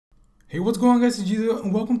Hey, what's going on guys, it's Gizo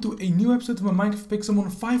and welcome to a new episode of my Minecraft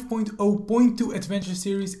Pixelmon 5.0.2 adventure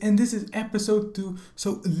series, and this is episode 2.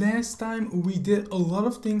 So last time we did a lot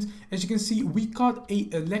of things. As you can see, we caught a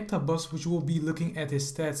Electabuzz, which we'll be looking at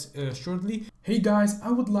his stats shortly. Hey guys,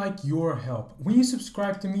 I would like your help. When you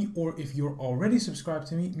subscribe to me, or if you're already subscribed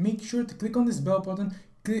to me, make sure to click on this bell button.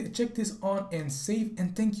 Check this on and save,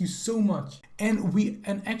 and thank you so much.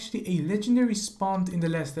 And actually a legendary spawned in the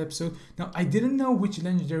last episode. Now I didn't know which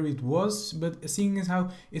legendary it was, but seeing as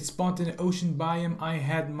how it spawned in the ocean biome, I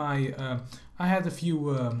had a few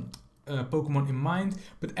Pokemon in mind.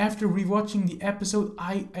 But after rewatching the episode,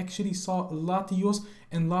 I actually saw Latios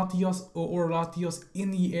and Latios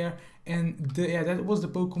in the air, and that was the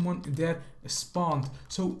Pokemon that spawned.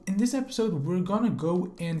 So in this episode we're gonna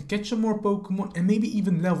go and catch some more Pokemon and maybe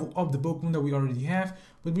even level up the Pokemon that we already have.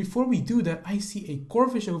 But before we do that, I see a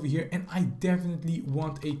Corphish over here, and I definitely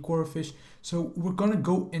want a Corphish. So we're gonna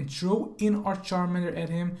go and throw in our Charmander at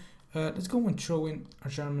him. Let's go and throw in our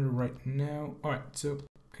Charmander right now. Alright, so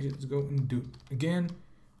let's go and do it again.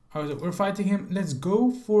 Alright, so we're fighting him. Let's go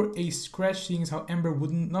for a scratch, seeing as how Ember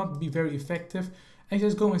would not be very effective. And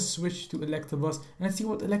just go and switch to Electabuzz, and let's see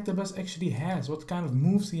what Electabuzz actually has, what kind of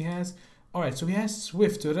moves he has. Alright, so he has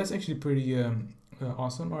Swift, so that's actually pretty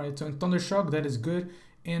awesome. Alright, so Thunder Shock, that is good.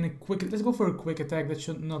 And a quick, let's go for a quick attack. That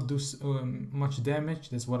should not do much damage,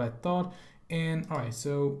 that's what I thought. And alright,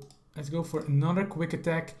 so let's go for another quick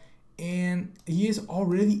attack. And he is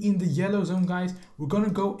already in the yellow zone, guys. We're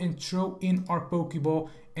gonna go and throw in our Pokeball,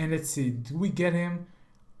 and let's see, do we get him?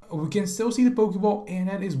 We can still see the Pokeball, and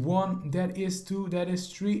that is 1, that is 2, that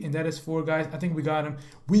is 3, and that is 4, guys. I think we got him.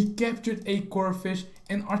 We captured a Corphish,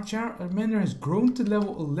 and our Charmander has grown to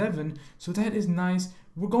level 11, so that is nice.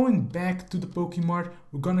 We're going back to the Pokemart.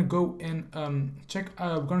 We're gonna go and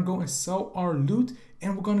we're gonna go and sell our loot,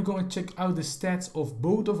 and we're gonna go and check out the stats of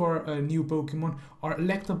both of our new Pokemon, our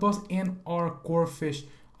Electabuzz and our Corphish.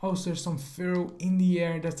 Also, there's some Pharaoh in the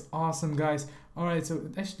air. That's awesome, guys. Alright, so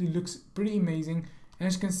it actually looks pretty amazing. And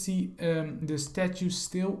as you can see, the statues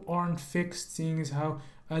still aren't fixed, seeing as how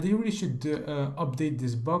they really should update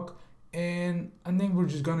this bug. And I think we're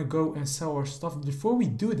just gonna go and sell our stuff. Before we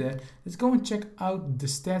do that, let's go and check out the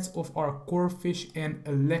stats of our Corphish and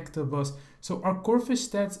Electabuzz. So our Corphish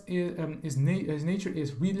stats his nature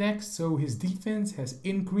is relaxed, so his defense has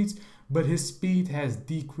increased, but his speed has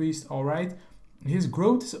decreased. Alright. His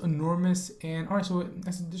growth is enormous, and alright, so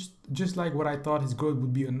that's just like what I thought, his growth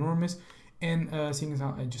would be enormous. And seeing as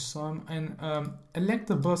how I just saw him, and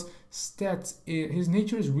Electabuzz stats, his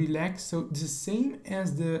nature is relaxed, so it's the same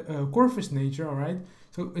as the Corphish nature. Alright,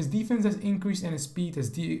 so his defense has increased and his speed has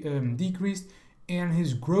decreased, and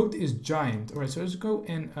his growth is giant. Alright, so let's go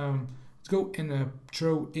and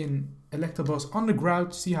throw in Electabuzz on the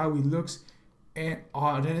ground, see how he looks. And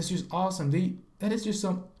that is just awesome.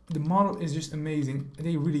 The model is just amazing.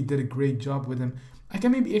 They really did a great job with him. I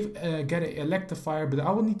can maybe get an Electivire, but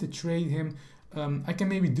I will need to trade him. I can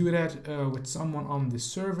maybe do that with someone on the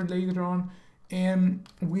server later on. And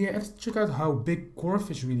we have to check out how big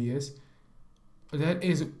Corphish really is. That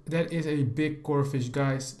is a big Corphish,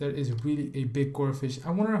 guys. That is really a big Corphish.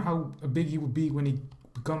 I wonder how big he would be when he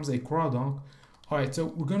becomes a Crawdonk. Alright, so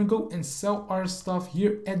we're gonna go and sell our stuff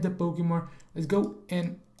here at the Pokemon. Let's go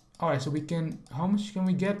and alright, so we can, how much can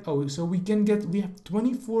we get? Oh, so we have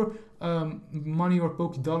 24 money or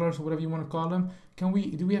Pokedollars, or whatever you want to call them. Do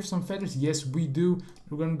we have some feathers? Yes, we do.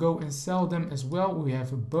 We're gonna go and sell them as well. We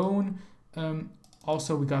have a bone.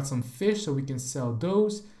 Also we got some fish, so we can sell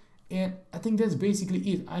those. And I think that's basically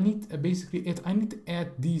it. I need to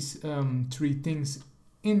add these 3 things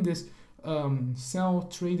in this sell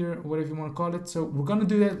trader, whatever you want to call it. So we're gonna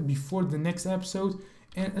do that before the next episode.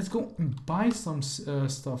 And let's go and buy some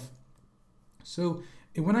stuff. So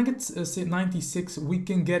when I get 96, we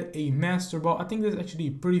can get a Master Ball. I think that's actually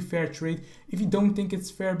a pretty fair trade. If you don't think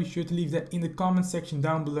it's fair, be sure to leave that in the comment section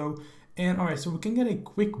down below. And alright, so we can get a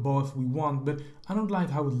Quick Ball if we want, but I don't like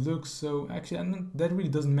how it looks. So actually, that really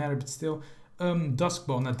doesn't matter, but still. Dusk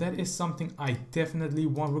Ball, now that is something I definitely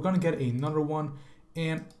want. We're gonna get another one,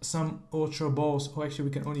 and some Ultra Balls. Oh, actually,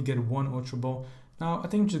 we can only get 1 Ultra Ball. Now I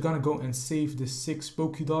think I'm just gonna go and save the 6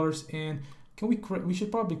 Pokedollars, and we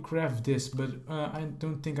should probably craft this, but I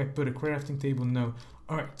don't think I put a crafting table. No.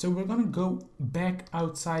 Alright, so we're gonna go back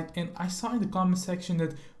outside, and I saw in the comment section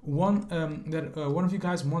that one of you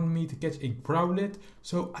guys wanted me to catch a Growlithe,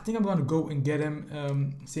 so I think I'm gonna go and get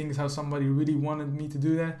him, seeing as how somebody really wanted me to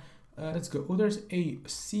do that. Let's go. Oh, there's a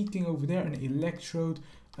Seeking over there, an Electrode.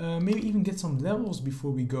 Maybe even get some levels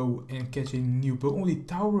before we go and catch a new Pokemon. Only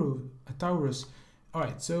Taurus.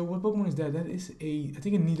 Alright, so what Pokemon is that? That is I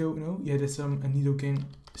think a Nido, no? Yeah, that's a Nidoking.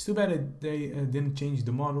 It's too bad that they didn't change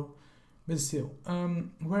the model. But still,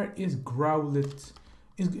 where is Growlithe?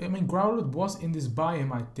 Growlithe was in this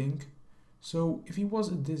biome, I think. So if he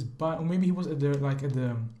was at this biome, or maybe he was at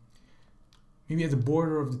the, maybe at the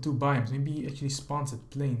border of the two biomes. Maybe he actually spawns at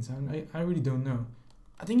Plains. I really don't know.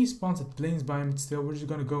 I think he spawns at Plains biome, but still, we're just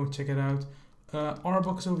gonna go and check it out.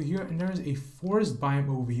 Arbok over here, and there is a forest biome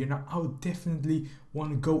over here. Now I would definitely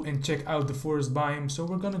want to go and check out the forest biome, so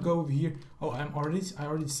we're gonna go over here. Oh, I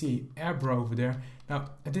already see Abra over there.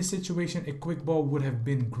 Now at this situation a quick ball would have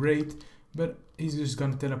been great, but he's just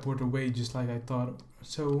gonna teleport away just like I thought.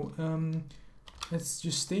 So let's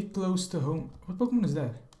just stay close to home. What Pokemon is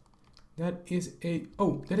that? That is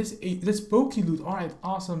that's Pokeloot. Alright,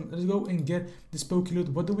 awesome. Let's go and get this Pokeloot.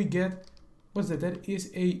 What do we get? What's that? That is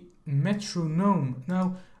a metronome.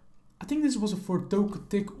 Now I think this was for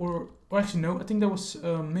Togetic, or actually no, I think that was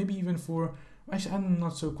maybe even for, actually I'm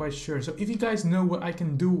not so quite sure. So if you guys know what I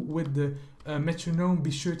can do with the metronome,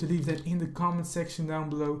 be sure to leave that in the comment section down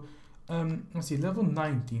below. Let's see, level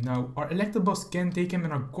 90. Now our Electabuzz can take him,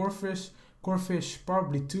 and our Corphish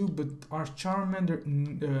probably too, but our Charmander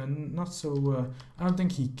not so, I don't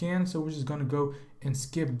think he can, so we're just gonna go and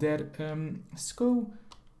skip that. Let's go.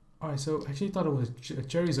 Alright, so I actually thought it was a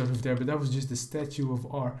Charizard over there, but that was just the statue of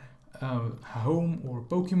our home or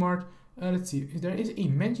Pokemart. Let's see, there is a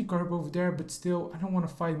Magikarp over there, but still, I don't want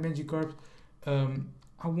to fight Magikarp.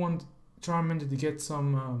 I want Charmander to get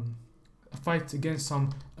some a fight against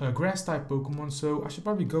some grass type Pokemon, so I should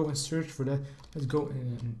probably go and search for that. Let's go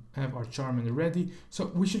and have our Charmander ready.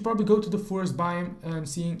 So we should probably go to the forest biome and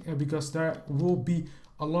seeing because there will be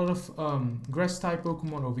a lot of grass type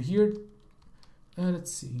Pokemon over here.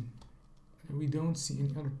 Let's see. We don't see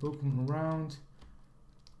any other Pokemon around.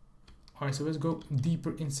 Alright, so let's go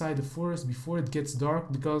deeper inside the forest before it gets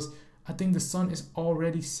dark, because I think the sun is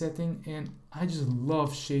already setting, and I just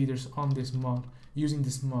love shaders on this mod. Using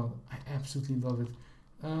this mod, I absolutely love it.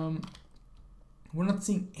 We're not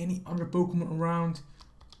seeing any other Pokemon around.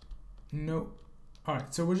 No.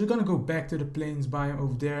 Alright, so we're just gonna go back to the plains biome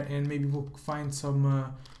over there, and maybe we'll find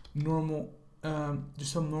some normal,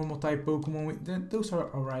 just some normal type Pokemon. Those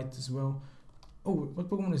are alright as well. Oh, what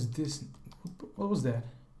Pokemon is this? What was that?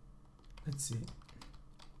 Let's see.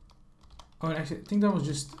 Oh, actually, I think that was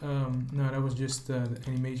just no, that was just the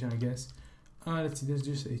animation, I guess. Let's see. There's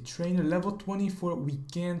just a trainer, level 24. We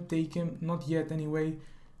can't take him, not yet, anyway.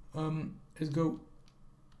 Let's go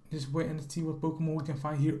this way and let's see what Pokemon we can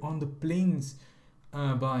find here on the plains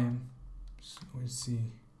biome. So let's see.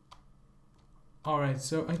 Alright,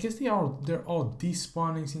 so I guess they're all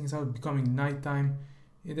despawning since it's becoming nighttime.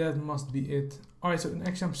 Yeah, that must be it. Alright, so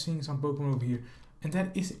actually I'm seeing some Pokemon over here. And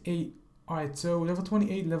that is a... Alright, so level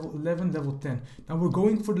 28, level 11, level 10. Now we're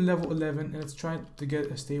going for the level 11, and let's try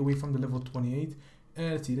to stay away from the level 28.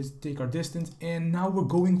 Let's see, let's take our distance. And now we're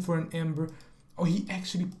going for an Ember. Oh, he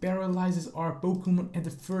actually paralyzes our Pokemon at the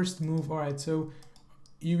first move. Alright, so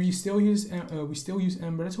we still use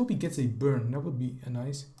Ember. Let's hope he gets a burn. That would be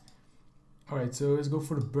nice. Alright, so let's go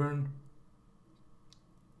for the burn.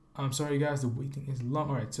 I'm sorry guys, the waiting is long.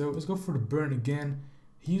 Alright, so let's go for the burn again.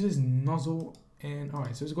 He uses Nozzle, and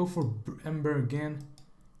alright, so let's go for Ember again.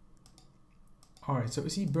 Alright, so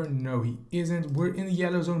is he burned? No, he isn't. We're in the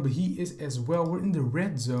yellow zone, but he is as well. We're in the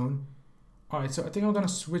red zone. Alright, so I think I'm gonna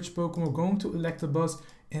switch Pokemon. We're going to Electabuzz,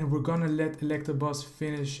 and we're gonna let Electabuzz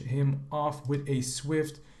finish him off with a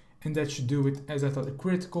Swift, and that should do it, as I thought. A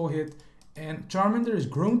critical hit. And Charmander is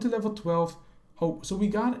grown to level 12. Oh, so we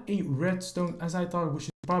got a redstone, as I thought. We should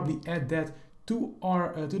probably add that to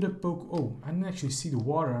our to the poke. Oh, I didn't actually see the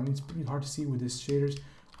water. I mean, it's pretty hard to see with these shaders.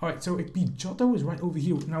 Alright, so a Pidgeotto is right over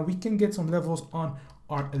here. Now we can get some levels on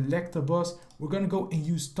our Electabuzz. We're gonna go and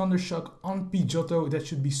use Thunder Shock on Pidgeotto. That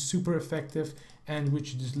should be super effective. And we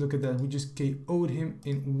should just look at that. We just KO'd him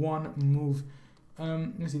in one move.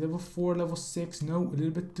 Let's see, level 4, level 6. No, a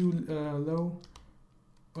little bit too low.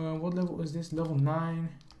 What level is this? Level 9.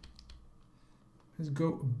 Let's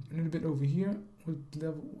go a little bit over here. What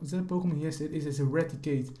level is that a Pokemon? Yes, it is. It's a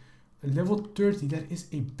Raticate. Level 30. That is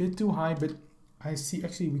a bit too high, but I see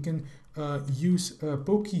actually we can use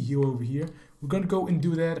Poke Heal over here. We're gonna go and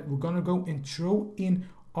do that. We're gonna go and throw in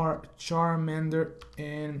our Charmander.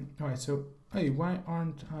 And alright, so hey, why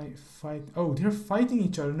aren't I fight? Oh, they're fighting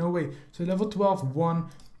each other. No way. So level 12 1,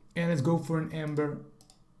 and let's go for an Ember.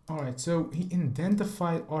 Alright, so he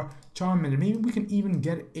identified our Charmander. Maybe we can even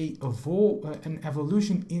get an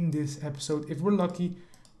evolution in this episode if we're lucky.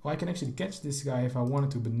 Well, I can actually catch this guy if I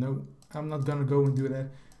wanted to, but no, I'm not gonna go and do that.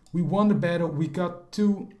 We won the battle. We got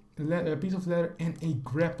 2 pieces of leather and a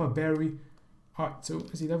Grappa Berry. Alright, so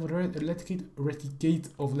let's see, level Eradicate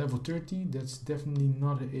of level 30. That's definitely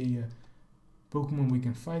not a Pokemon we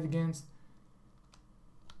can fight against.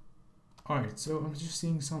 Alright, so I'm just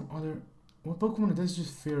seeing some other... What Pokemon? That's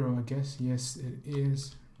just Pharaoh, I guess. Yes, it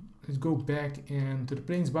is. Let's go back and to the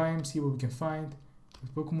plains biome, see what we can find.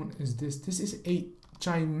 What Pokemon is this? This is a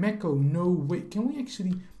Chimecho. No way. Can we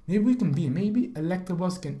actually... Maybe we can beat him. Maybe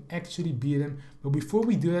Electabuzz can actually beat him. But before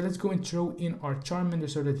we do that, let's go and throw in our Charmander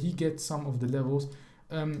so that he gets some of the levels.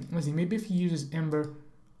 Let's see. Maybe if he uses Ember.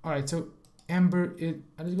 Alright, so Ember,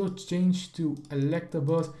 let's go change to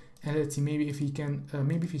Electabuzz. And let's see, maybe if he can,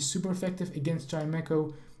 maybe if he's super effective against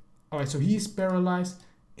Chimecho. Alright, so he's paralyzed.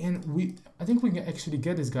 And I think we can actually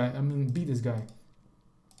get this guy. I mean, beat this guy.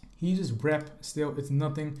 He uses Rep. Still, it's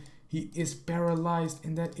nothing. He is paralyzed.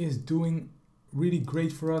 And that is doing really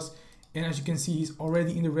great for us. And as you can see, he's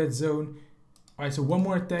already in the red zone. Alright, so one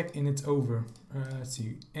more attack and it's over. Let's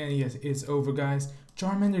see. And yes, it's over, guys.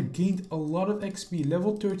 Charmander gained a lot of XP.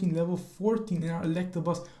 Level 13, level 14. And our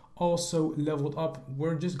Electabuzz also leveled up.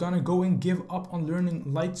 We're just gonna go and give up on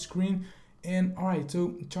learning Light Screen. And alright,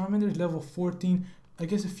 so Charmander is level 14. I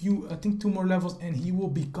guess I think 2 more levels and he will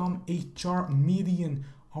become a Charmeleon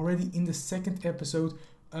already in the 2nd episode.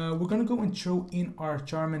 We're gonna go and throw in our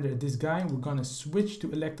Charmander at this guy. We're gonna switch to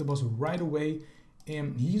Electabuzz right away.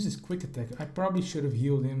 And he uses Quick Attack. I probably should have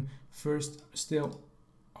healed him first. Still,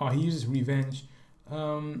 he uses Revenge.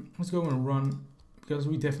 Let's go and run because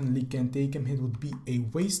we definitely can take him. It would be a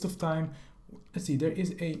waste of time. Let's see,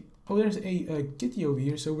 there's a kitty over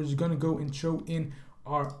here. So we're just gonna go and throw in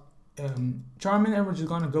our Charmander, and we're just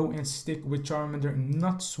gonna go and stick with Charmander and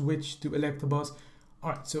not switch to Electabuzz.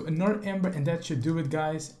 Alright, so another Ember and that should do it,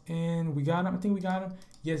 guys. And we got him. I think we got him.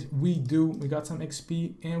 Yes, we do. We got some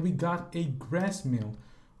XP and we got a Grass Mill.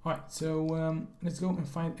 Alright, so let's go and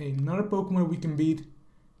find another Pokemon we can beat.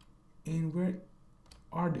 And where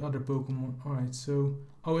are the other Pokemon? Alright, so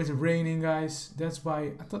it's raining, guys. That's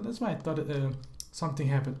why I thought something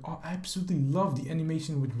happened. Oh, I absolutely love the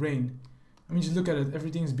animation with rain. I mean, just look at it.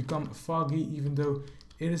 Everything's become foggy, even though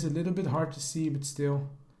it is a little bit hard to see, but still.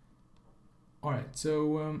 Alright,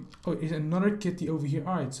 so, there's another kitty over here.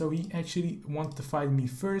 Alright, so he actually wants to fight me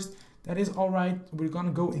first. That is alright. We're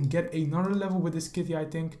gonna go and get another level with this kitty, I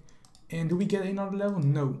think. And do we get another level?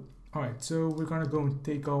 No. Alright, so we're gonna go and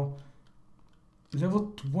take all.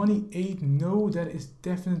 Level 28. No, that is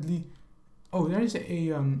definitely... Oh, there is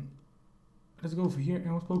a, let's go over here.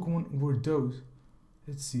 And what Pokemon were those?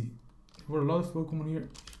 Let's see. There were a lot of Pokemon here.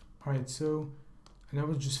 Alright, so... And that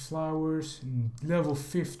was just flowers. Level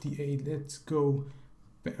 58. Let's go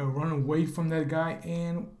run away from that guy.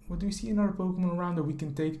 And what do we see? Another Pokemon around that we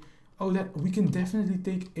can take. Oh, that we can definitely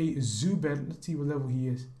take a Zubat. Let's see what level he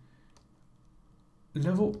is.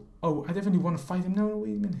 Level... Oh, I definitely want to fight him. No,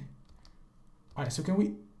 wait a minute. Alright, so can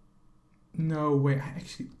we... No way. I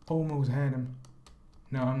actually almost had him.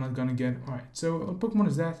 No, I'm not gonna get... Alright, so what Pokemon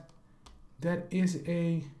is that? That is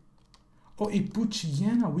a... Oh, a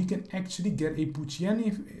Poochyena. We can actually get a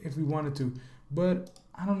Poochyena if we wanted to. But,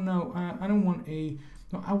 I don't know. I don't want a...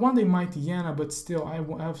 No, I want a Mightyena, but still, I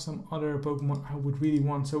have some other Pokemon I would really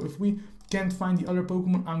want. So, if we can't find the other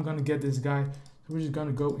Pokemon, I'm gonna get this guy. So, we're just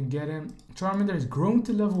gonna go and get him. Charmander has grown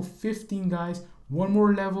to level 15, guys. One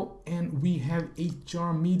more level, and we have a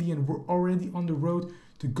Charmeleon. We're already on the road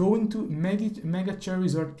to going to Mega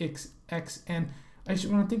Charizard XX. And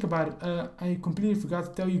actually, when I think about it, I completely forgot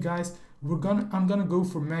to tell you guys... I'm gonna go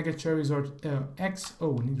for Mega Charizard X.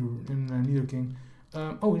 Oh, Nidoking.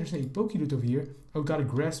 There's a Pokéloot over here. Oh, got a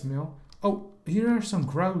Grass Mill. Oh, here are some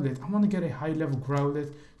Growlithe. I want to get a high level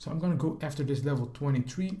Growlithe, so I'm gonna go after this level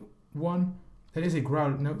 23 one. That is a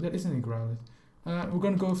Growlithe. No, that isn't a Growlithe. We're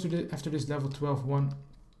gonna go after this level 12 one.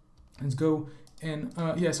 Let's go. And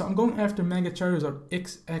so I'm going after Mega Charizard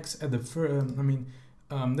XX at the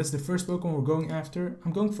that's the first Pokemon we're going after.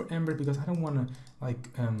 I'm going for Ember because I don't want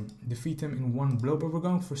to defeat him in one blow, but we're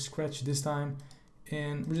going for Scratch this time.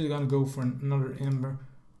 And we're just going to go for another Ember.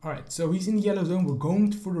 Alright, so he's in the yellow zone. We're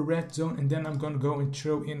going for the red zone, and then I'm going to go and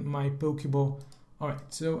throw in my Pokeball. Alright,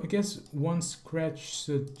 so I guess one Scratch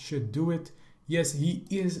should do it. Yes, he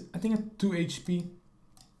is, I think, at 2 HP.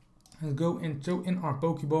 Let's go and throw in our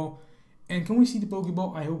Pokeball. And can we see the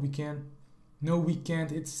Pokeball? I hope we can. No, we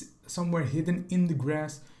can't. It's somewhere hidden in the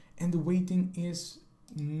grass. And the waiting is...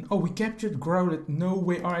 Oh, we captured Growlithe. No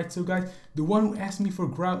way. Alright, so guys, the one who asked me for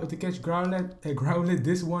to catch Growlithe,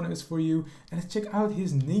 this one is for you. And let's check out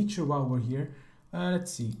his nature while we're here.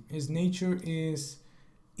 Let's see. His nature is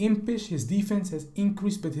impish. His defense has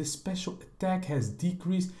increased, but his special attack has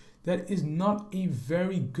decreased. That is not a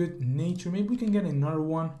very good nature. Maybe we can get another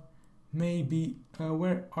one. maybe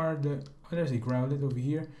where are the, oh, there's a Growlithe over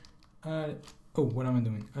here. Oh, what am I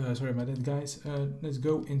doing? Sorry about that, guys. Let's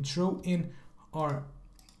go and throw in our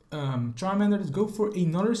Charmander. Let's go for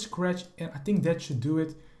another scratch, and I think that should do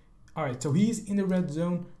it. All right, so he is in the red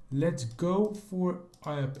zone. Let's go for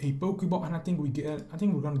a Pokeball, and I think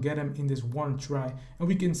we're gonna get him in this one try, and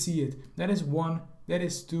we can see it. That is 1, that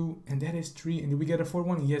is 2, and that is 3. And did we get a 4th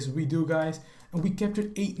one? Yes, we do, guys. And we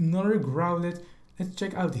captured another Growlithe. Let's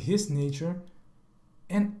check out his nature,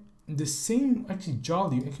 and the same actually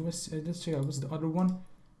Jolly. Actually, let's check out what's the other one.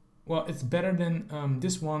 Well, it's better than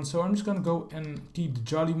this one, so I'm just gonna go and keep the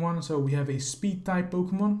Jolly one. So we have a speed type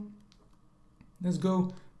Pokemon. Let's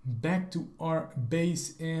go back to our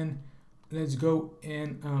base, and let's go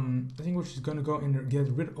and I think we're just gonna go and get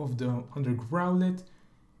rid of the other Growlithe,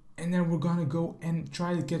 and then we're gonna go and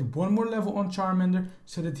try to get one more level on Charmander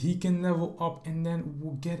so that he can level up, and then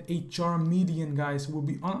we'll get a Charmeleon, guys. We'll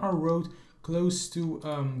be on our road close to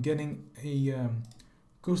getting a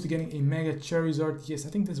Mega Charizard. Yes, I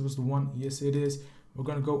think this was the one. Yes, it is. We're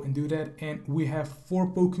gonna go and do that, and we have 4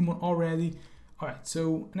 Pokemon already. Alright,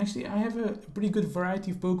 so, and actually I have a pretty good variety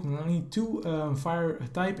of Pokemon. I need 2 fire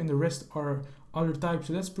type, and the rest are other types,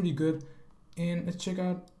 so that's pretty good. And let's check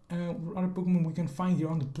out what other Pokemon we can find here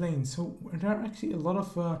on the plane. So there are actually a lot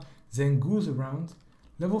of Zangoos around.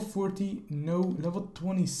 Level 40, no. Level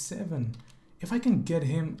 27. If I can get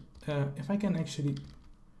him, if I can actually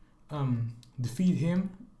defeat him,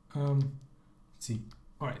 let's see.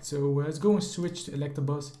 Alright, so let's go and switch to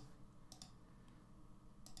Electabuzz.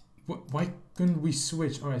 Why couldn't we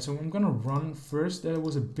switch? Alright, so I'm gonna run first. That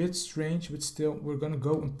was a bit strange, but still, we're gonna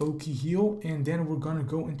go and Poke Heal, and then we're gonna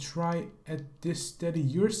go and try at this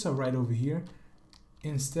Steady Ursa right over here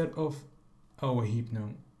instead of, oh, a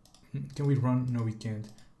Hypno. Can we run? No, we can't.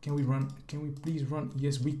 Can we run? Can we please run?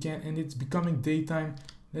 Yes, we can, and it's becoming daytime.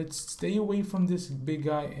 Let's stay away from this big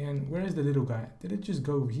guy. And where is the little guy? Did it just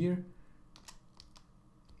go over here?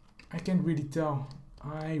 I can't really tell.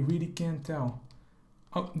 I really can't tell.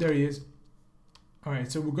 Oh, there he is.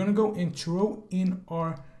 Alright, so we're gonna go and throw in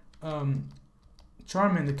our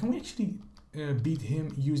Charmander. Can we actually beat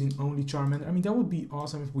him using only Charmander? I mean, that would be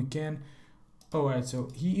awesome if we can. Alright, so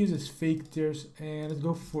he uses Fake Tears, and let's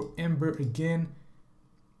go for Ember again.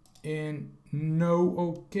 And no,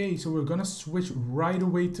 okay, so we're gonna switch right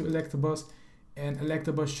away to Electabuzz, and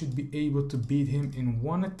Electabuzz should be able to beat him in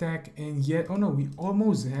one attack. And yet, oh no, we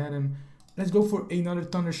almost had him. Let's go for another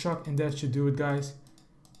Thunder Shock, and that should do it, guys.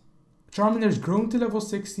 Charmander's grown to level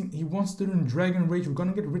 16. He wants to learn Dragon Rage. We're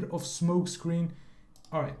gonna get rid of Smokescreen.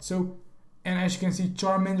 Alright, so, and as you can see,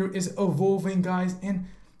 Charmander is evolving, guys. And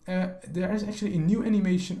there is actually a new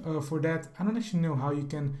animation for that. I don't actually know how you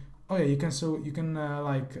can, oh yeah, you can, so you can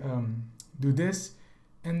do this.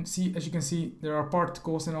 And see, as you can see, there are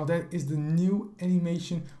particles and all that is the new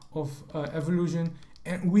animation of evolution.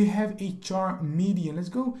 And we have a Charmeleon. Let's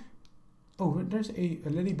go. Oh, there's a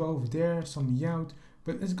Ladybug over there, some Meowth.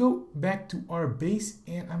 But let's go back to our base,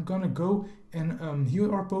 and I'm gonna go and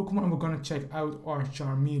heal our Pokemon, and we're gonna check out our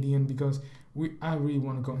Charmeleon because I really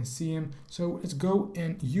want to go and see him. So let's go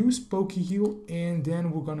and use Poke Heal, and then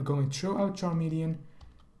we're gonna go and throw out Charmeleon.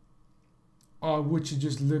 Oh, would you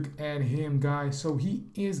just look at him, guys? So he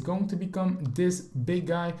is going to become this big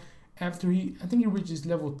guy after I think he reaches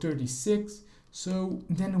level 36. So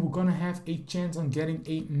then we're gonna have a chance on getting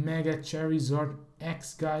a Mega Charizard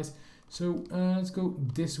X, guys. So let's go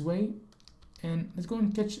this way, and let's go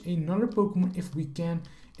and catch another Pokemon if we can.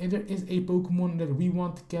 If there is a Pokemon that we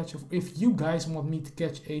want to catch, or if you guys want me to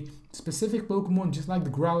catch a specific Pokemon just like the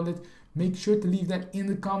Growlithe, make sure to leave that in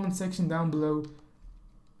the comment section down below.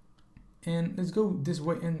 And let's go this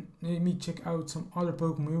way and let me check out some other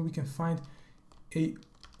Pokemon. Maybe we can find a,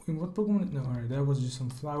 what Pokemon? No, alright, that was just some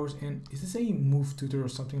flowers. And is this a move tutor or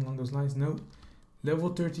something along those lines? No. Level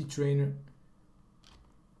 30 trainer.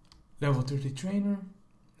 Level 30 trainer.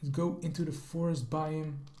 Let's go into the forest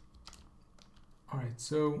biome. Alright,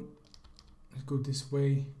 so let's go this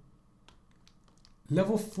way.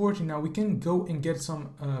 Level 40 now. We can go and get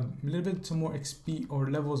some some more XP or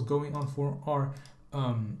levels going on for our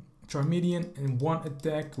Charmeleon. In one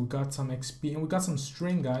attack we got some XP and we got some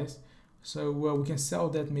string, guys. So we can sell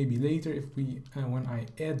that maybe later if we when I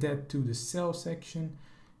add that to the sell section.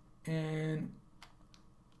 And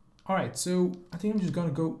alright, so I think I'm just gonna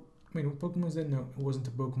go. Wait, what Pokemon is that? No, it wasn't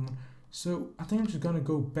a Pokemon. So I think I'm just gonna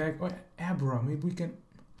go back. Oh, Abra. Maybe we can.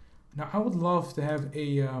 Now I would love to have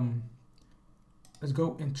a. Let's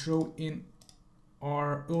go and throw in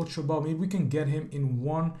our Ultra Ball. Maybe we can get him in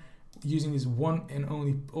one using this one and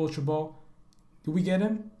only Ultra Ball. Did we get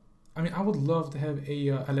him? I mean, I would love to have a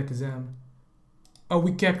Alakazam.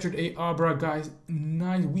 We captured a Abra, guys.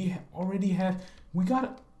 Nice. We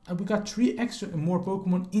got 3 extra and more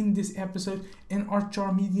Pokemon in this episode, and our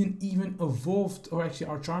Charmeleon even evolved, or actually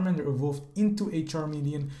our Charmander evolved into a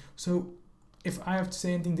Charmeleon. So if I have to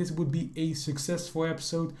say anything, this would be a successful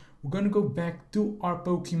episode. We're gonna go back to our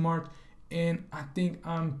Pokemart, and I think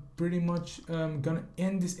I'm pretty much gonna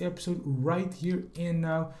end this episode right here and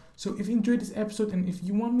now. So if you enjoyed this episode, and if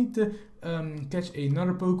you want me to catch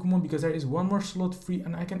another Pokemon, because there is one more slot free,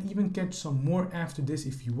 and I can even catch some more after this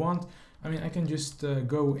if you want. I mean, I can just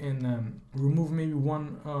go and remove maybe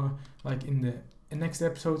one like in the next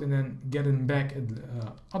episode, and then get them back at the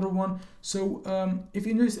other one. So if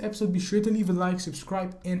you enjoyed this episode, be sure to leave a like,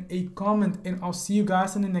 subscribe, and a comment, and I'll see you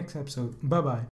guys in the next episode. Bye bye.